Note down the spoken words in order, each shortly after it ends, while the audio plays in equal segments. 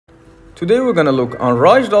Today we're gonna look on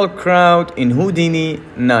Ragdoll crowd in Houdini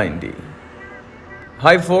 90.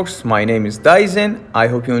 Hi folks, my name is Dyson. I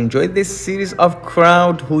hope you enjoyed this series of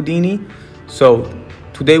crowd Houdini. So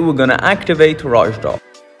today we're gonna activate Ragdoll.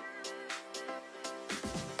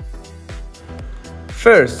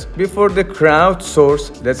 First, before the crowd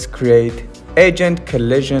source, let's create agent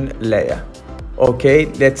collision layer. Okay,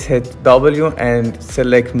 let's hit W and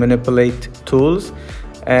select manipulate tools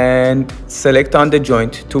and select on the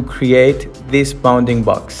joint to create this bounding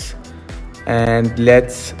box, and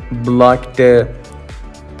let's block the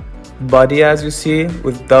body as you see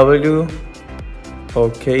with W.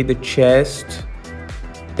 Okay, the chest,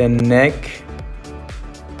 the neck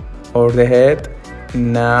or the head,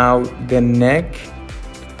 now the neck.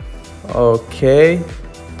 Okay,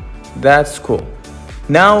 that's cool.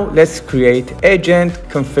 Now let's create agent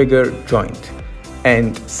configure joint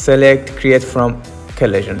and select create from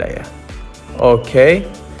collision layer.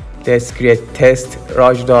 Okay, let's create test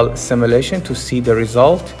Ragdoll simulation to see the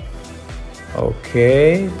result.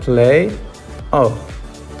 Okay, play. Oh,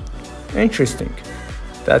 interesting.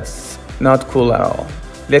 That's not cool at all.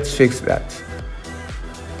 Let's fix that.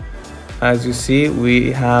 As you see,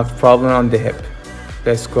 we have problem on the hip.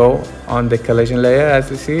 Let's go on the collision layer. As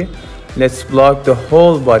you see, let's block the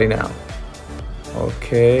whole body now.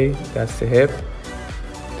 Okay, that's the hip,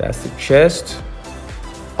 that's the chest,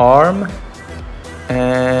 arm,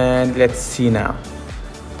 and let's see now.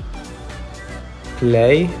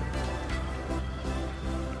 Play.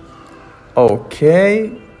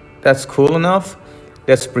 Okay, that's cool enough.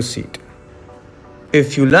 Let's proceed.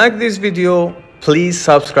 If you like this video, please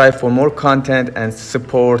subscribe for more content and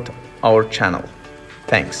support our channel.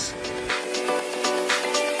 Thanks.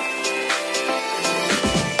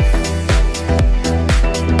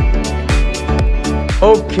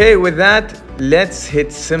 Okay, with that, let's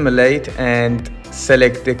hit simulate and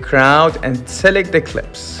select the crowd and select the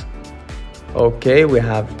clips. Okay, we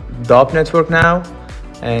have DOP Network now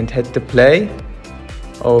and hit the play.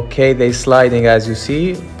 Okay, they're sliding as you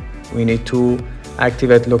see. We need to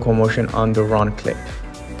activate locomotion on the run clip.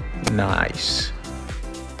 Nice.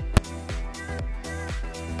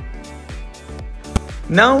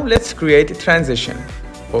 Now let's create a transition.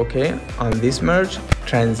 Okay, on this merge,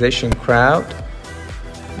 transition crowd.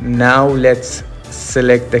 Now let's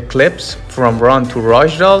select the clips from run to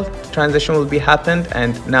Ragdoll. Transition will be happened,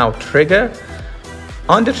 and now trigger.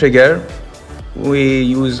 On the trigger, we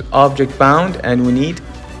use object bound and we need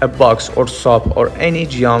a box or sub or any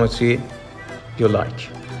geometry you like.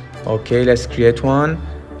 Okay, let's create one.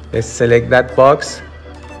 Let's select that box.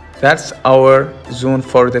 That's our zone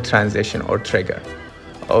for the transition or trigger.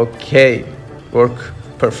 Okay, work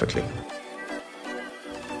perfectly.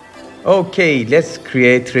 Okay, let's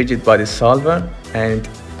create Rigidbody solver and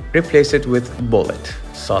replace it with bullet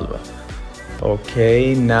solver.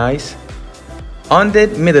 Okay, nice. On the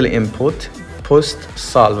middle input, post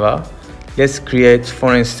solver, let's create,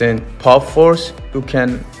 for instance, pop force. You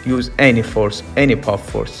can use any force, any pop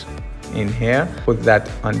force in here. Put that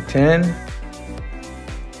on 10.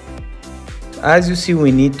 As you see,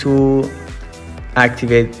 we need to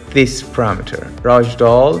activate this parameter.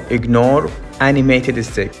 Ragdoll, ignore animated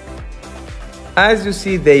stick. As you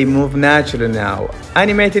see, they move naturally now.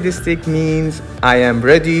 Animated stick means I am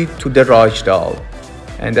ready to the Ragdoll.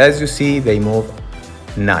 And as you see, they move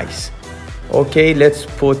nice. Okay, let's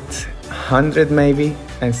put 100 maybe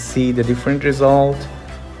and see the different result.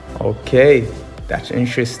 Okay, that's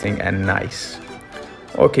interesting and nice.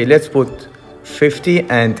 Okay, let's put 50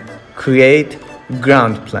 and create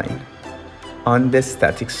ground plane on the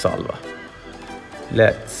static solver.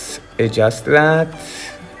 Let's adjust that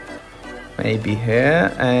maybe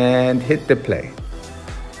here and hit the play.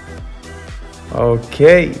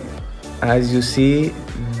 Okay, as you see,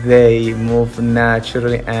 they move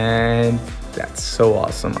naturally and that's so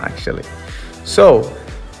awesome actually. So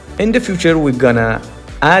in the future, we're gonna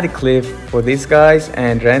add a clip for these guys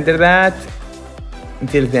and render that.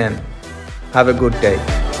 Until then, have a good day.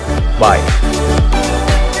 Bye.